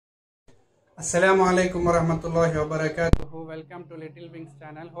Assalamu alaikum warahmatullahi wabarakatuh. Welcome to Little Wings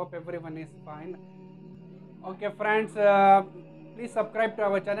channel. Hope everyone is fine. Okay, friends, please subscribe to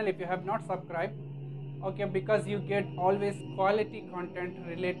our channel if you have not subscribed. Okay, because you get always quality content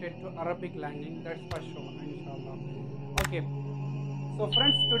related to Arabic language. That's for sure, inshallah. Okay, so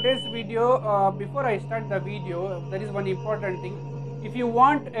friends, today's video. Before I start the video, there is one important thing. If you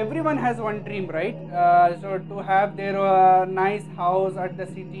want, everyone has one dream, right? So to have their nice house at the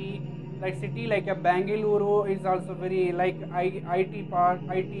city, like a Bangalore is also very like IT part,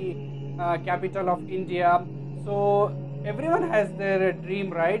 IT capital of India. So everyone has their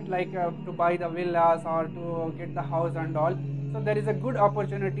dream, right? Like to buy the villas or to get the house and all. So there is a good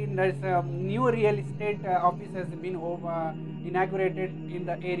opportunity. There's a new real estate office has been inaugurated in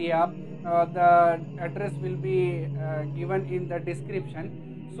the area. The address will be given in the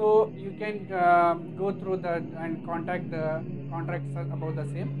description, so you can go through that and contact the contracts about the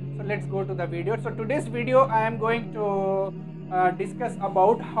same. So let's go to the video. So today's video I am going to discuss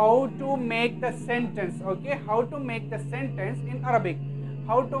about how to make the sentence. Okay, how to make the sentence in Arabic,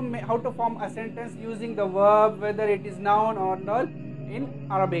 how to form a sentence using the verb, whether it is noun or null in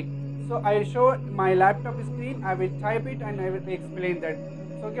Arabic. So I will show my laptop screen, I will type it and I will explain that.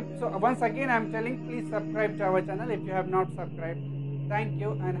 So okay, so once again I am telling, please subscribe to our channel if you have not subscribed. Thank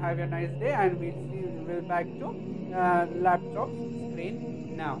you and have a nice day, and we'll back to laptop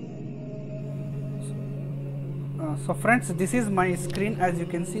screen now. So friends, this is my screen. As you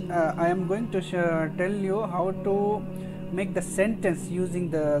can see, I am going to tell you how to make the sentence using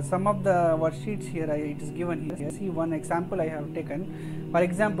the some of the worksheets here. It is given here. See one example I have taken. For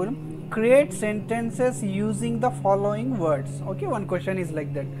example, create sentences using the following words. Okay, one question is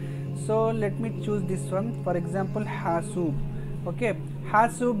like that. So let me choose this one. For example, hasub. Okay,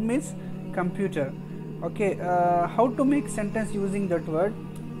 hasub means computer. Okay, how to make sentence using that word?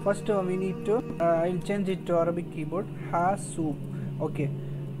 First we need to I'll change it to Arabic keyboard. Hasub. Okay,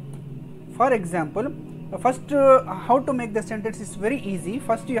 for example, first how to make the sentence is very easy.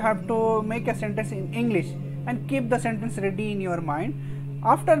 First you have to make a sentence in English and keep the sentence ready in your mind.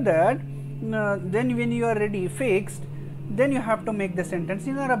 After that, then when you are ready fixed, then you have to make the sentence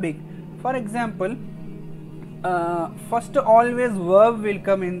in Arabic. For example, first always verb will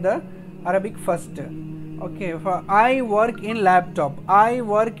come in the Arabic first. Okay, for I work in laptop, I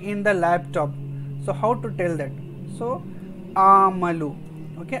work in the laptop. So how to tell that? So amalu.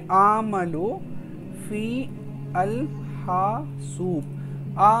 Okay, amalu fi al hasub.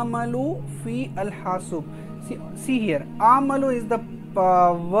 Amalu fi al hasub. See here, amalu is the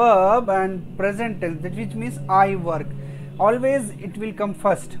verb and present tense, that which means I work. Always it will come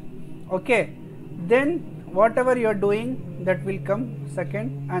first. Okay, then whatever you are doing, that will come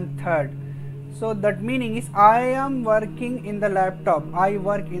second and third. So that meaning is I am working in the laptop, I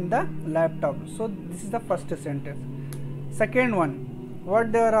work in the laptop. So this is the first sentence. Second one,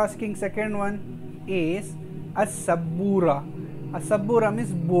 what they are asking, second one is as-sabbura. As-sabbura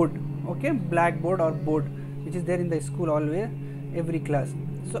means board. Okay, blackboard or board, which is there in the school always, every class.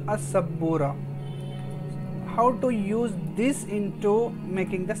 So as-sabbura, how to use this into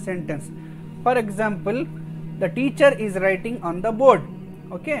making the sentence? For example, the teacher is writing on the board.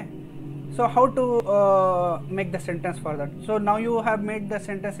 Okay, so how to make the sentence for that? So now you have made the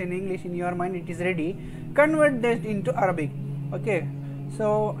sentence in English in your mind, it is ready. Convert that into Arabic. Okay,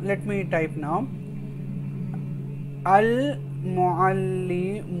 so let me type now. Al-muallimu.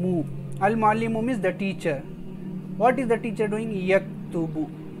 Al-muallimu means the teacher. What is the teacher doing? Yaktubu.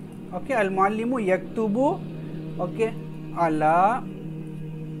 Okay, al-muallimu yaktubu. Okay, ala.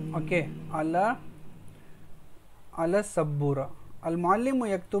 Okay, ala sabbura. Al-muallimu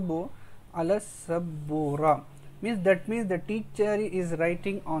yaktubu ala sabbura means the teacher is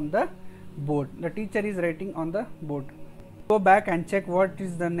writing on the board. The teacher is writing on the board. Go back and check what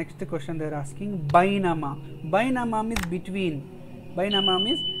is the next question they are asking. Bainama. Bainama means between. Bainama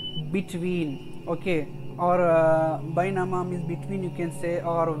means between. Okay, or bainama means between, you can say,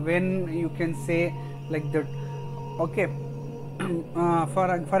 or when, you can say like that. Okay,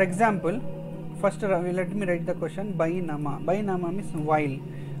 for example, first let me write the question. Bainama. Bainama means while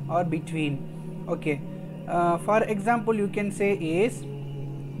or between. Okay, for example, you can say is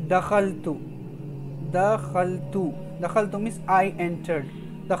dakhaltu. Dakhaltu. Dakhaltu means I entered.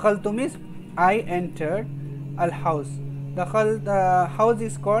 Dakhaltu means I entered al house. The house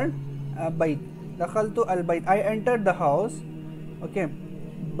is called bait. Dakhaltu al bait, I entered the house. Okay,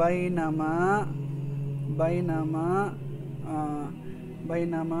 bainama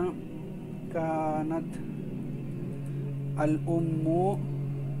kanat al ummu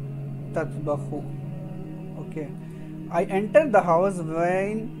tatbakhu. Okay, I entered the house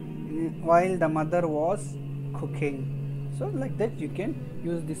when while the mother was cooking. So like that you can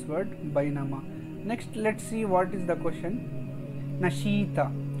use this word bainama. Next, let's see what is the question.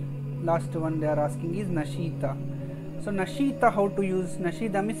 Nashita. Last one they are asking is Nashita. So Nashita, how to use?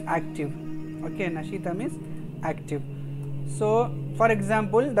 Nashita means active. Okay, Nashita means active. So for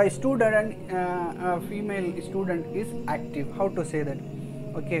example, the student, female student is active. How to say that?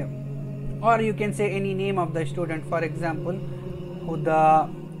 Okay, or you can say any name of the student. For example, Huda.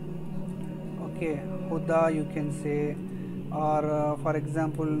 Okay, Huda you can say, or for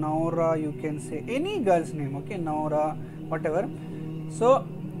example Naura, you can say any girl's name. Okay, Naura, whatever. So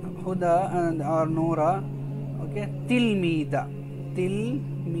Huda and or Nora. Okay, Tilmida,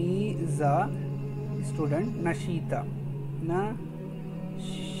 student. Nashita,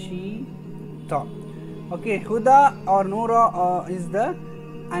 okay, Huda or Nora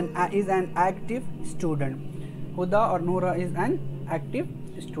is an active student. Huda or Nora is an active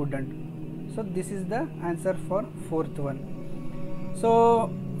student. So this is the answer for fourth one.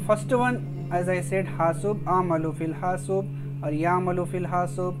 So first one, as I said, hasub, amalu fil hasub or yamalu fil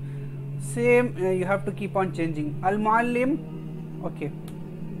hasub. Same, you have to keep on changing. Al muallim, okay,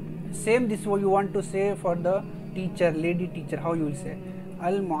 same this what you want to say for the teacher, lady teacher. How you will say?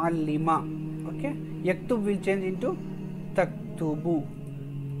 Al muallima. Okay, yaktub will change into taktubu.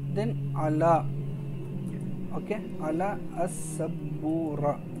 Then ala. Okay, ala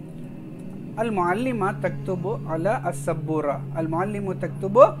as-sabbura. Al muallima taktubu ala as-sabbura. Al muallimu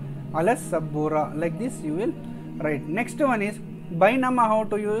taktubu ala as-sabbura. Like this you will write. Next one is bainama. How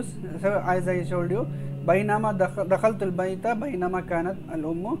to use? So as I showed you, bainama dakhaltul baita bainama kanat al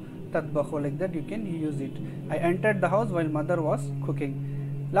ummu tatbakhu. Like that you can use it. I entered the house while mother was cooking.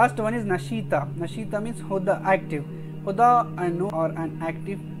 Last one is Nashita. Nashita means Huda, active. Huda and Noor are an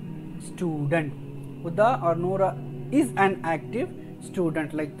active student. Huda or Noora is an active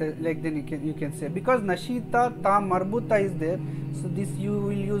student. Like then you can say, because Nashita ta marbuta is there, so this you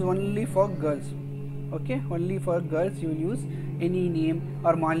will use only for girls. Okay, only for girls you will use any name,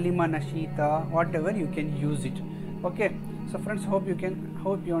 or Muallima Nashita, whatever you can use it. Okay, so friends, hope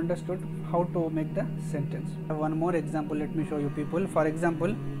you understood how to make the sentence. I have one more example. Let me show you people. For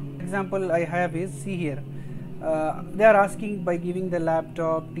example I have is, see here, they are asking by giving the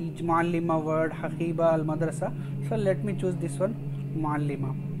laptop, teach Muallima word, Haqiba al madrasa. So let me choose this one,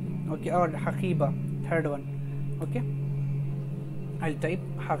 Muallima. Okay, or Haqiba, third one. Okay, I'll type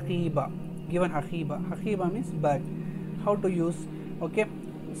Haqiba. Given Haqiba. Haqiba means bag. How to use? Okay,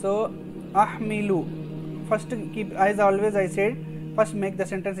 so ahmilu. First keep, as always I said, first make the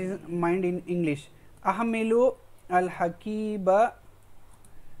sentence in mind in English. Ahmilu al haqiba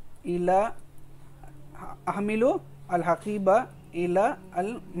ila, ahmilu al haqiba ila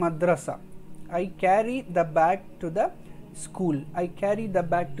al madrasa. I carry the bag to the school. I carry the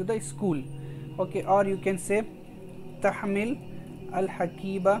bag to the school. Okay, or you can say tahmil al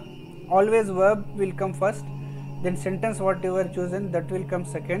haqiba. Always verb will come first, then sentence whatever chosen that will come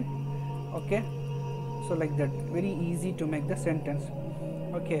second. Okay, so like that, very easy to make the sentence.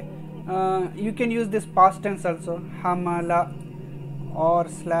 Okay, you can use this past tense also, hamala or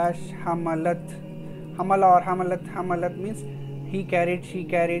slash hamalat. Hamala or hamalat. Hamalat means he carried, she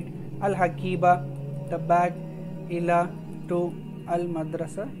carried. Al haqiba, the bag. Ila, to al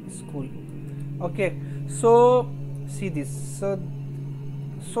madrasa, school. Okay, so see this.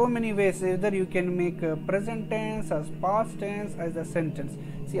 So many ways, either you can make present tense as past tense as a sentence.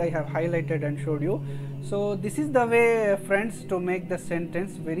 See, I have highlighted and showed you. So this is the way, friends, to make the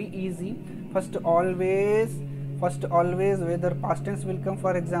sentence very easy. First always whether past tense will come.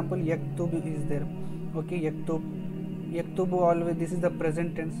 For example, yaktub is there. Okay, yaktubu always, this is the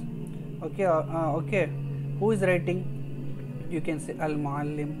present tense. Okay, okay, who is writing? You can say al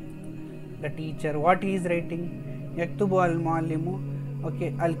muallim, the teacher. What he is writing? Yaktubu al muallimu.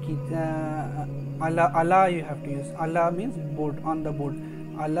 Okay, ala you have to use. Ala means board, on the board.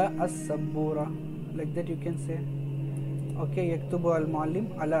 Ala as-sabbura, like that you can say. Okay, yaktubu al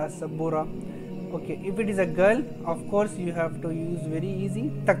muallim ala as-sabbura. Okay, if it is a girl, of course you have to use very easy,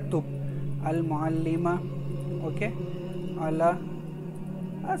 taktub al muallima. Okay, ala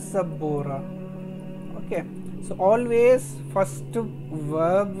as-sabbura. Okay, so always first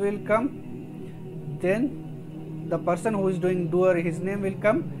verb will come, then the person who is doing doer, his name will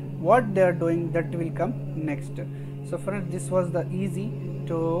come, what they are doing, that will come next. So friends, this was the easy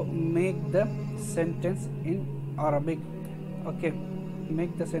to make the sentence in Arabic. Okay,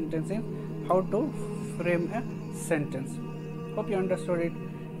 make the sentence in how to frame a sentence. Hope you understood it.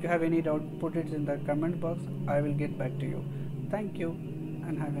 If you have any doubt, put it in the comment box. I will get back to you. Thank you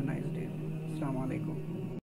and have a nice day. Assalamu alaikum.